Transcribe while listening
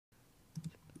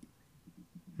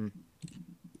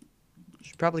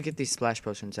probably get these splash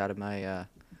potions out of my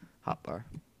hotbar.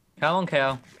 Come on,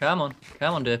 cow. Come on.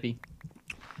 Come on, Derpy.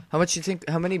 How much you think?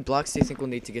 How many blocks do you think we'll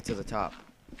need to get to the top?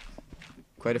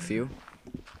 Quite a few.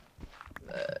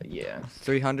 Yeah.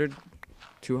 300?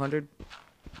 200?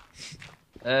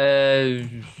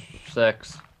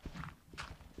 6.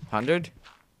 100?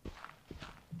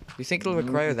 You think it'll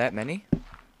require that many?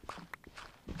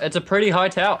 It's a pretty high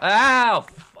tower. Ow!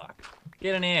 Fuck.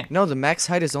 Get in here. No, the max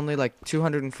height is only like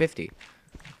 250.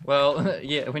 Well,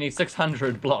 yeah, we need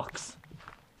 600 blocks.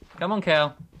 Come on,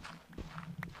 cow.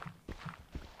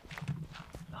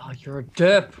 Oh, you're a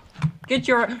derp. Get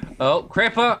your... Oh,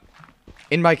 crapper.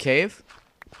 In my cave?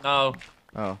 No,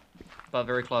 Oh. but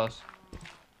very close.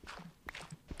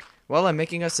 Well, I'm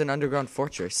making us an underground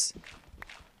fortress.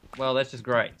 Well, that's just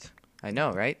great. I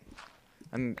know, right?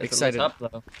 I'm If it excited. lets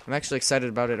up, though. I'm actually excited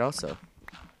about it also.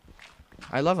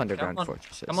 I love underground on.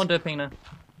 fortresses. Come on, Derpina.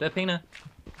 Derpina.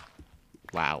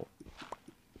 Wow.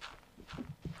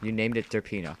 You named it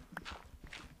Derpina.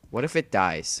 What if it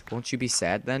dies? Won't you be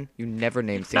sad then? You never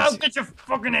name things. No, get your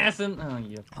fucking ass in. Oh,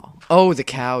 yeah. Oh, the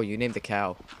cow. You named the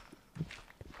cow.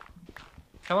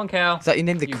 Come on, cow. I thought you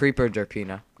named the creeper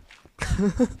Derpina.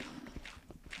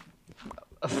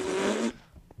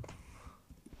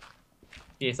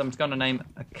 Yes, I'm just gonna name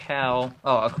a cow.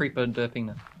 Oh, a creeper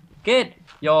Derpina. Get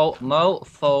your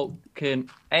mo-fucking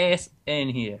ass in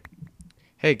here.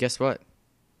 Hey, guess what?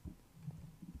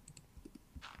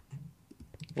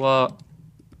 What?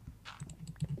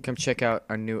 Come check out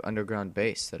our new underground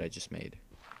base that I just made.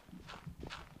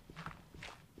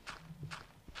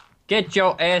 Get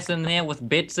your ass in there with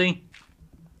Betsy.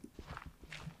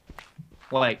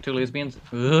 Like, 2 lesbians?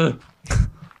 Ugh.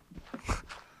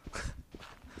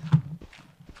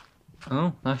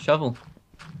 Oh, nice shovel.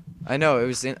 I know, it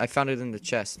was in I found it in the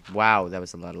chest. Wow, that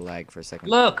was a lot of lag for a second.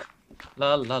 Look!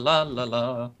 La la la la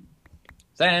la.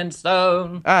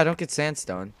 Sandstone! Ah, don't get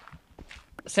sandstone.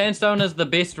 Sandstone is the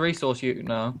best resource you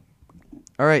know.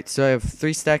 Alright, so I have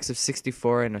 3 stacks of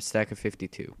 64 and a stack of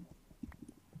 52.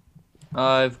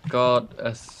 I've got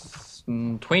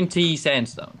 20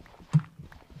 sandstone.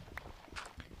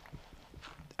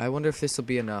 I wonder if this will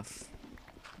be enough.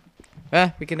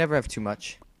 We can never have too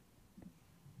much.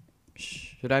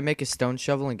 Should I make a stone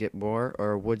shovel and get more,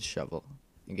 or a wood shovel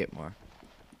and get more?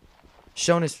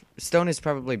 Stone is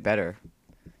probably better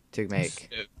to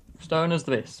make. Stone is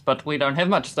the best, but we don't have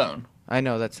much stone. I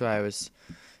know, that's why I was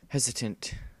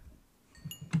hesitant.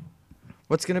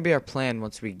 What's gonna be our plan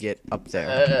once we get up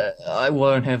there? I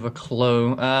won't have a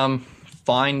clue.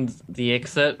 Find the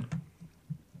exit.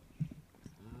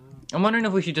 I'm wondering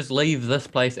if we should just leave this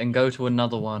place and go to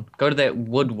another one. Go to that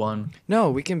wood one.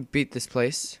 No, we can beat this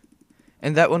place.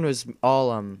 And that one was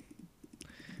all,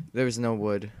 there was no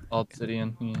wood.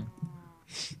 Obsidian, yeah.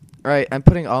 Alright, I'm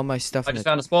putting all my stuff I in just the...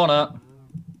 found a spawner.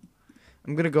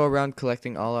 I'm gonna go around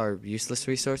collecting all our useless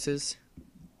resources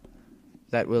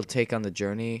that we'll take on the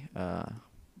journey.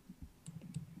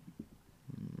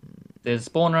 There's a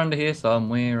spawner under here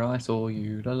somewhere. I saw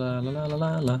you. La la la la la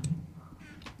la la.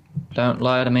 Don't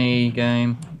lie to me,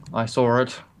 game. I saw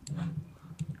it.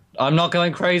 I'm not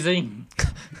going crazy.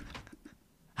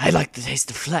 I like the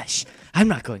taste of flesh. I'm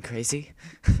not going crazy.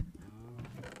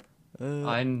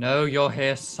 I know you're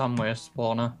here somewhere,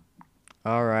 spawner.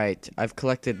 Alright, I've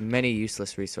collected many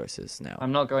useless resources now.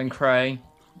 I'm not going cray.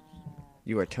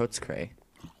 You are totes cray.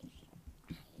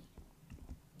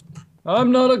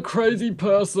 I'm not a crazy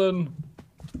person.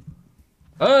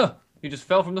 Oh, you just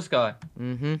fell from the sky.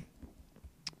 Mm-hmm.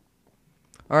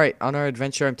 Alright, on our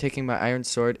adventure, I'm taking my iron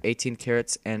sword, 18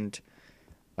 carrots, and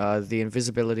the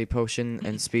invisibility potion,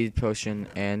 and speed potion,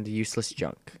 and useless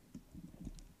junk.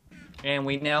 And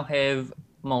we now have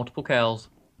multiple cows.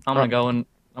 I'm gonna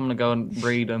go and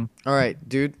breed them. Alright,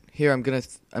 dude, here, I'm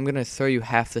gonna throw you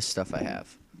half the stuff I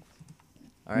have.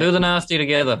 All right. Do the nasty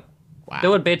together. Wow.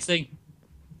 Do it, Betsy.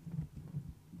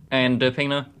 And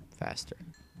Derpina. Faster.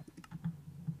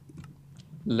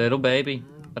 Little baby.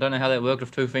 I don't know how that worked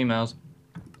with 2 females.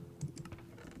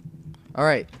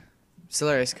 Alright.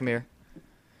 Celerius, come here.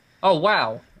 Oh,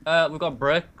 wow. We've got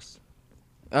bricks.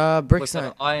 Bricks We've got aren't...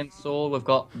 an iron sword. We've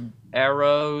got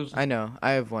arrows. I know.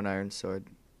 I have 1 iron sword.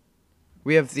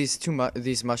 We have these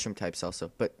these mushroom types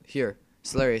also. But here,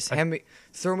 Celerius,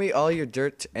 throw me all your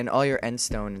dirt and all your end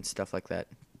stone and stuff like that.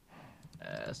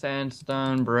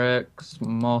 Sandstone, bricks,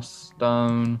 moss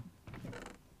stone.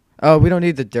 Oh, we don't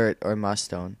need the dirt or moss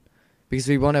stone. Because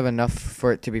we won't have enough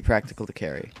for it to be practical to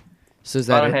carry. So is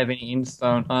that I don't it? have any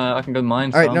endstone. I can go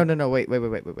mine some. Alright, no, wait.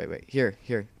 Here.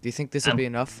 Do you think this will be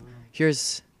enough?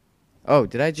 Here's... Oh,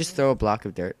 did I just throw a block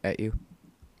of dirt at you?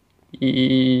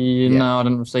 No, I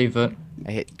didn't receive it.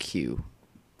 I hit Q.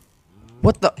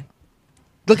 What the?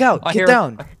 Look out! I Get hear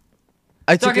down! it.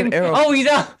 I took an arrow. Oh, he's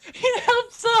out! He's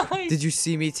outside! Did you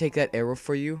see me take that arrow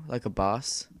for you like a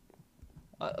boss?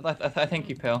 I thank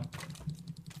you, pal.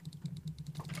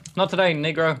 Not today,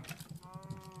 Negro.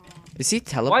 Is he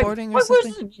teleporting or why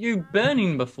something? wasn't you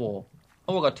burning before?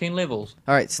 Oh, I got 10 levels.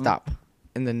 All right, stop.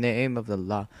 In the name of the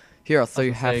law. Here, I'll throw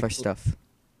you half our stuff.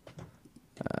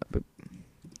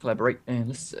 Collaborate and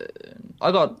listen.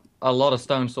 I got a lot of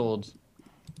stone swords.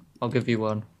 I'll give you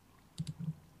one.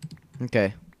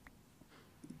 Okay.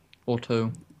 Or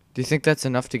two. Do you think that's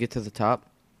enough to get to the top?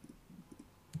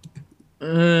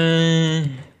 Oh,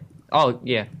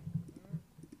 yeah.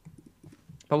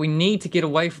 But we need to get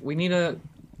away. We need to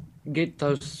get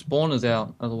those spawners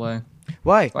out of the way.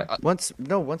 Why? Like, Once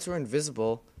we're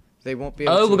invisible, they won't be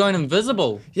able to... Oh, we're going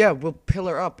invisible. Yeah, we'll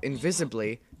pillar up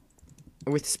invisibly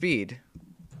with speed.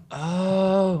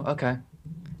 Oh, okay.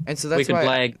 And so We that's could why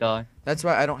lag die. that's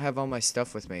why I don't have all my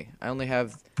stuff with me. I only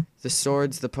have the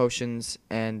swords, the potions,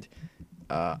 and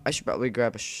I should probably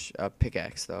grab a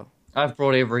pickaxe though. I've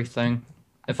brought everything.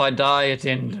 If I die, it's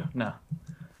end. No.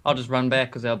 I'll just run back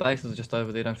because our base is just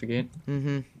over there, don't forget.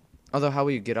 Mm-hmm. Although, how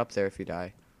will you get up there if you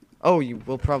die? Oh, you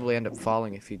will probably end up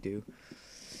falling if you do.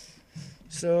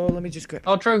 So, let me just grab...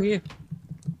 Oh, true, here.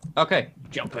 Okay,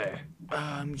 jump there.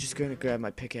 I'm just going to grab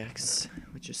my pickaxe,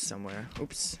 which is somewhere.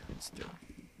 Oops. Let's do it.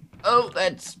 Oh,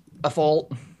 that's a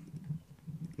fault.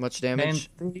 Much damage?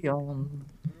 Pantheon.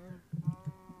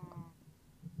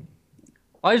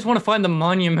 I just want to find the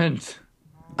monument.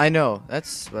 I know.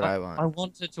 That's what I want. I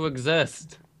want it to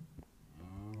exist.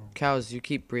 Cows, you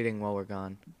keep breeding while we're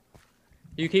gone.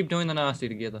 You keep doing the nasty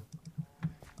together.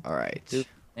 Alright.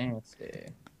 Nasty.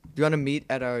 Do you want to meet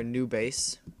at our new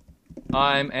base?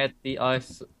 I'm at the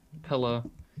ice pillar.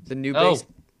 The new base?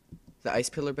 The ice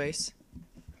pillar base?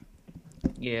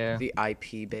 Yeah. The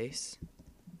IP base?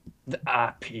 The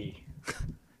IP.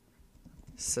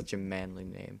 Such a manly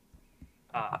name.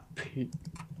 IP.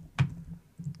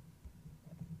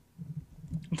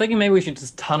 I'm thinking maybe we should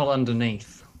just tunnel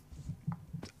underneath.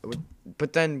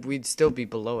 But then we'd still be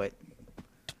below it.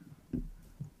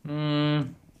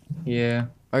 Yeah.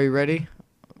 Are you ready?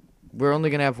 We're only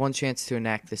gonna have one chance to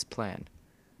enact this plan.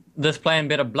 This plan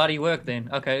better bloody work then.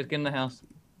 Okay, let's get in the house.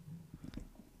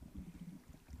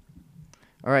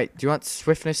 Alright, do you want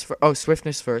swiftness for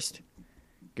swiftness first.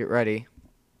 Get ready.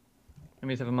 Let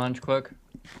me just have a munch quick.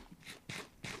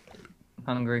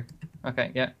 Hungry.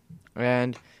 Okay, yeah.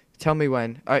 And tell me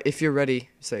when. Alright, if you're ready,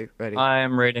 say ready. I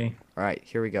am ready. Alright,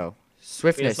 here we go.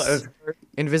 Swiftness. Yes,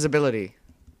 Invisibility.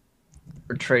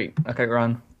 retreat. Okay,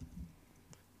 run.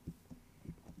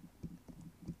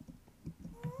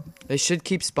 They should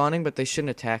keep spawning, but they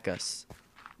shouldn't attack us.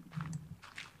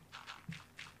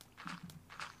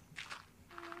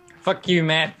 Fuck you,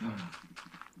 map.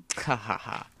 Ha ha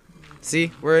ha.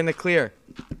 See? We're in the clear.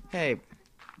 Hey.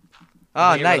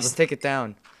 Ah, nice. Take it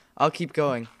down. I'll keep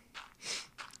going.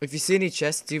 If you see any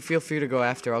chests, do feel free to go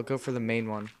after. I'll go for the main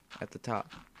one at the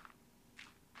top.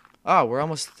 Oh, we're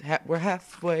almost we're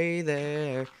halfway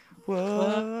there.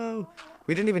 Whoa.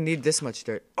 We didn't even need this much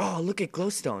dirt. Oh, look at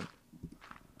glowstone.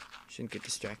 Shouldn't get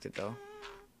distracted though.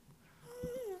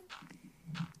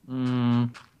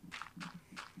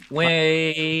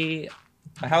 Wait.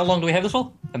 How long do we have this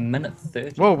for? A minute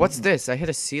 30. Whoa, what's this? I hit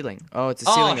a ceiling. Oh, it's a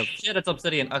ceiling Oh of... shit, it's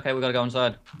obsidian. Okay, we gotta go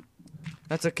inside.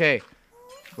 That's okay.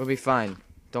 We'll be fine.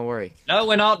 Don't worry. No,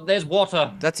 we're not. There's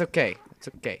water. That's okay. It's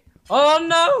okay. Oh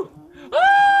no!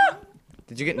 Ah!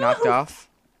 Did you get knocked off?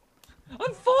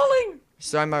 I'm falling!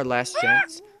 So I'm our last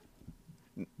chance.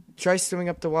 Try swimming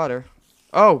up the water.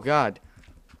 Oh, God.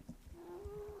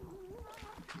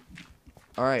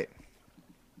 Alright.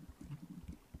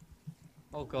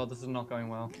 Oh god, this is not going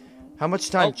well. How much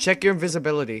time? Oh. Check your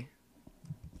invisibility.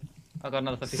 I got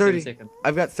another 57 30 seconds.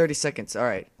 I've got 30 seconds.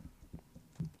 Alright.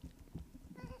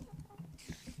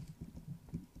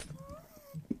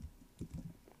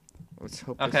 Let's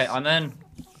hope Okay, this... I'm in.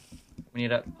 We need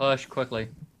to push quickly.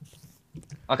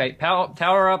 Okay,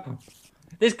 tower up.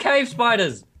 There's cave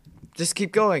spiders! Just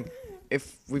keep going.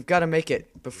 If we've got to make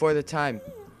it before the time.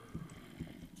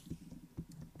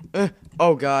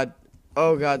 Oh, God.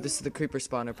 Oh, God. This is the creeper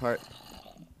spawner part.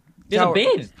 There's Tower.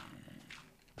 a bed!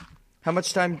 How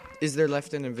much time is there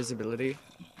left in invisibility?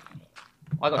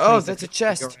 I got Oh, 26 that's a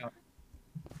seconds. chest.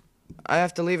 I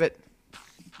have to leave it.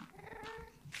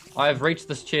 I have reached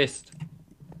this chest.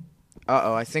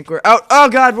 Uh-oh, I think we're out. Oh,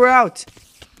 God, we're out.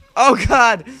 Oh,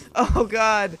 God. Oh,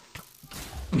 God.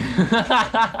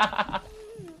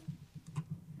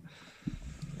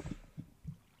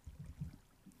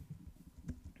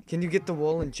 Can you get the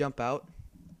wool and jump out?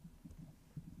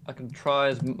 I can try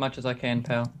as much as I can,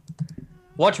 pal.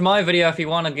 Watch my video if you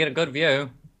want to get a good view.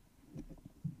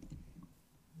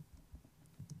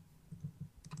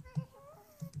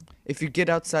 If you get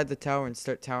outside the tower and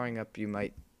start towering up, you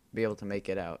might be able to make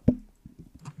it out.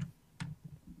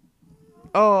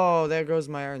 Oh, there goes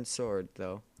my iron sword,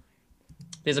 though.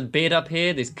 There's a bed up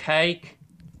here. There's cake.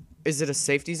 Is it a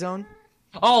safety zone?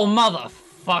 Oh,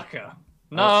 motherfucker.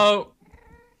 No.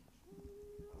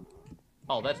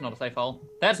 Oh, that's not a safe hole.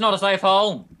 That's not a safe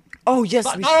hole. Oh, yes.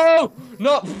 No!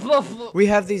 No! We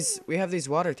have these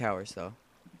water towers, though.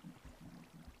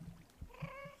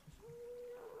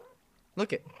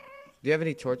 Look it. Do you have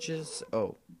any torches?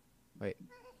 Oh, wait.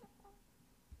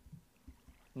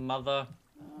 Mother.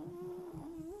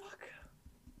 Fuck.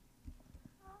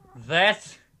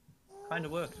 That kind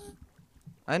of worked.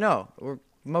 I know. We're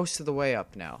most of the way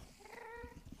up now.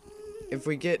 If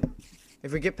we get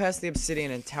past the obsidian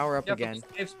and tower up again.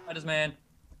 Save spiders, man.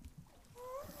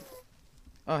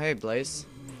 Oh, hey, Blaze.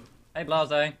 Hey,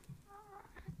 Blase.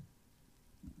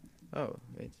 Oh.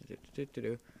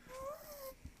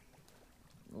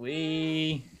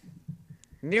 We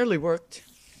Nearly worked.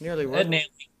 Nearly worked.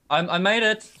 I made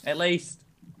it, at least.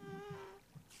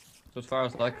 As far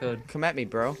as I could. Come at me,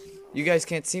 bro. You guys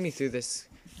can't see me through this.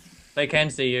 They can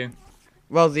see you.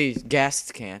 Well, the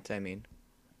ghasts can't, I mean.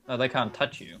 No, they can't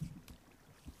touch you.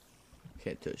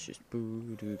 Can't touch this.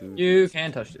 Boo, doo, doo. You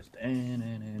can touch this.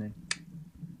 Do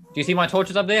you see my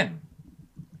torches up there?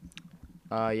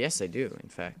 Yes, I do, in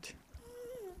fact.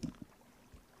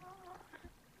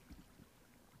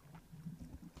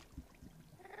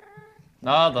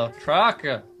 Another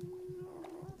tracker.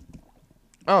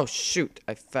 Oh, shoot.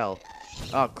 I fell.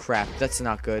 Oh, crap. That's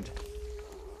not good.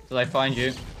 Did I find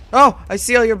you? Oh, I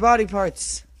see all your body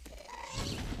parts.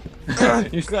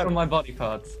 You stole my body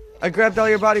parts. I grabbed all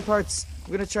your body parts.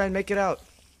 I'm gonna try and make it out.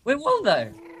 Where were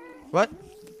they? What?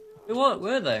 Where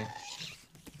were they?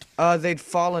 They'd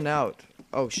fallen out.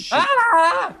 Oh, shit.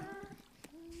 Ah!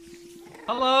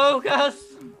 Hello, Gus.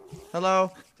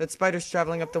 Hello? That spider's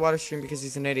traveling up the water stream because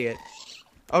he's an idiot.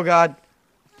 Oh, God.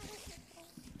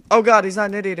 Oh, God, he's not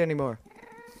an idiot anymore.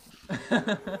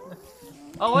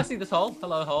 Oh, I see this hole.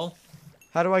 Hello, hole.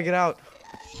 How do I get out?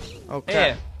 Oh, crap.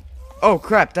 Here. Oh,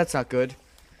 crap, that's not good.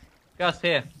 Gus,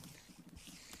 here.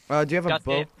 Do you have a Gus,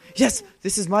 bow? here. Yes,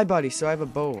 this is my body, so I have a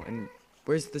bow. And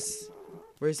where's this?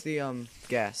 Where's the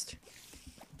ghast?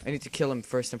 I need to kill him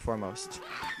first and foremost.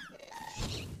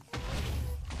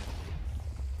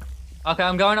 Okay,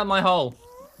 I'm going up my hole.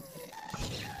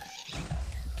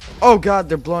 Oh God,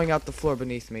 they're blowing out the floor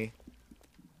beneath me.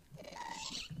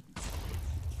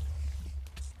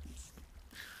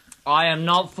 I am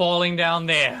not falling down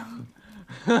there.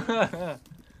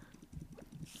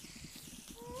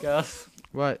 Gus,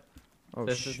 What? Oh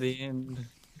this is the end.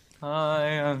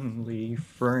 My only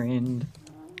friend.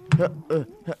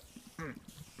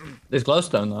 There's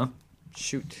glowstone though.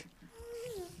 Shoot.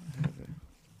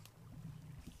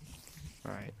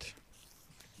 Alright.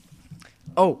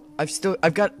 Oh,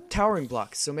 I've got towering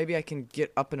blocks, so maybe I can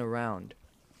get up and around.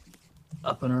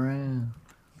 Up and around.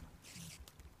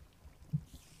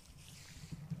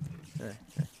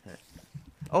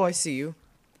 Oh, I see you.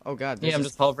 Oh God. Yeah, I'm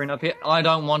just hovering up here. I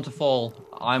don't want to fall.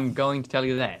 I'm going to tell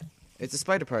you that. It's a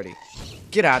spider party.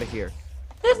 Get out of here.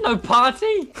 There's no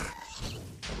party.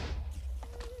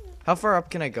 How far up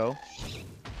can I go?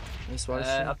 This water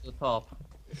stream? Up to the top.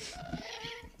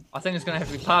 I think it's gonna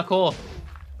have to be parkour.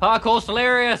 Parkour,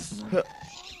 Celerius.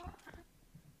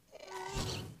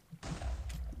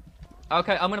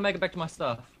 Okay, I'm gonna make it back to my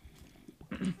stuff.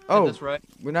 Oh, That's right.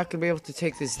 we're not gonna be able to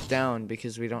take this down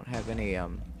because we don't have any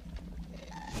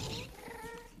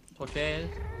Torches.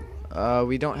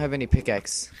 we don't have any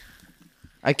pickaxe.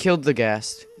 I killed the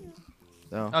ghast.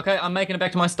 So. Okay, I'm making it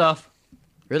back to my stuff.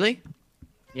 Really?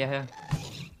 Yeah.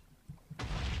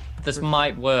 This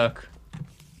might work.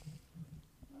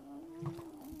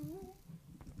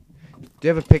 Do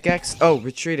you have a pickaxe? Oh,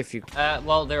 retreat if you.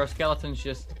 Well, there are skeletons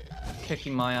just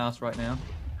kicking my ass right now.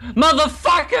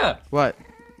 Motherfucker! What?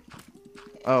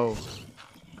 Oh.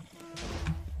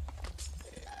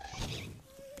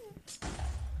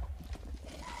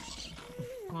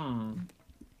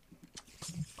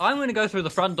 I'm gonna go through the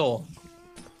front door.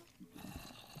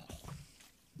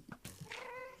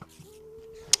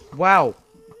 Wow.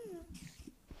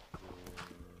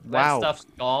 That Wow. stuff's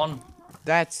gone.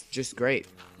 That's just great.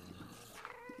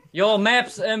 Your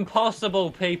map's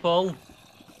impossible, people.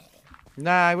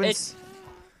 Nah, I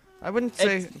wouldn't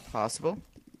say impossible.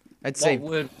 I'd say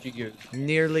What word would you use?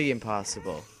 nearly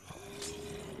impossible.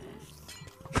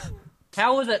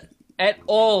 How is it at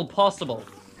all possible?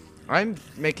 I'm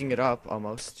making it up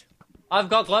almost. I've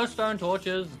got glowstone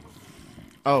torches.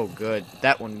 Oh, good.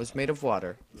 That one was made of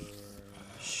water.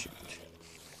 Shoot.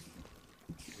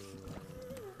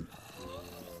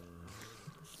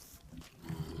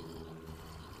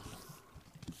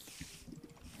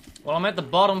 Well, I'm at the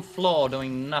bottom floor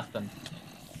doing nothing.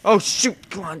 Oh,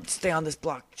 shoot! Come on, stay on this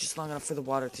block just long enough for the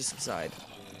water to subside.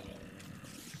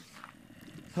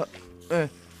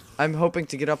 I'm hoping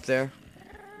to get up there.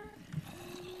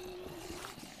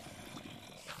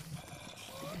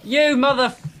 You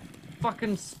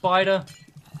motherfucking spider.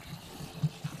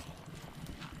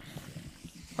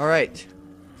 Alright.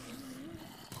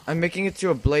 I'm making it to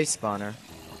a blaze spawner.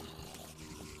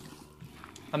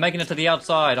 I'm making it to the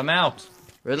outside. I'm out.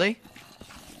 Really?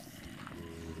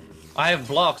 I have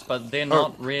blocks, but they're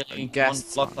not really gas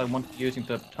blocks I want to be using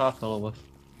to tackle with.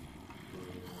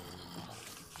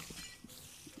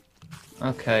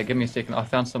 Okay, give me a second. I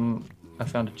found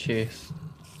a chest.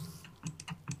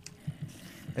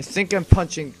 I think I'm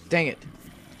punching. Dang it.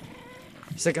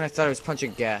 For a second I thought I was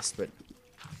punching gas, but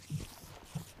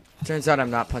turns out I'm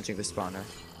not punching the spawner.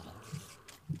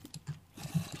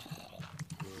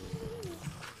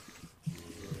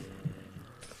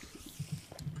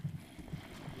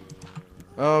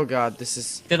 Oh god, this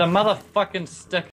is... Did a motherfucking stick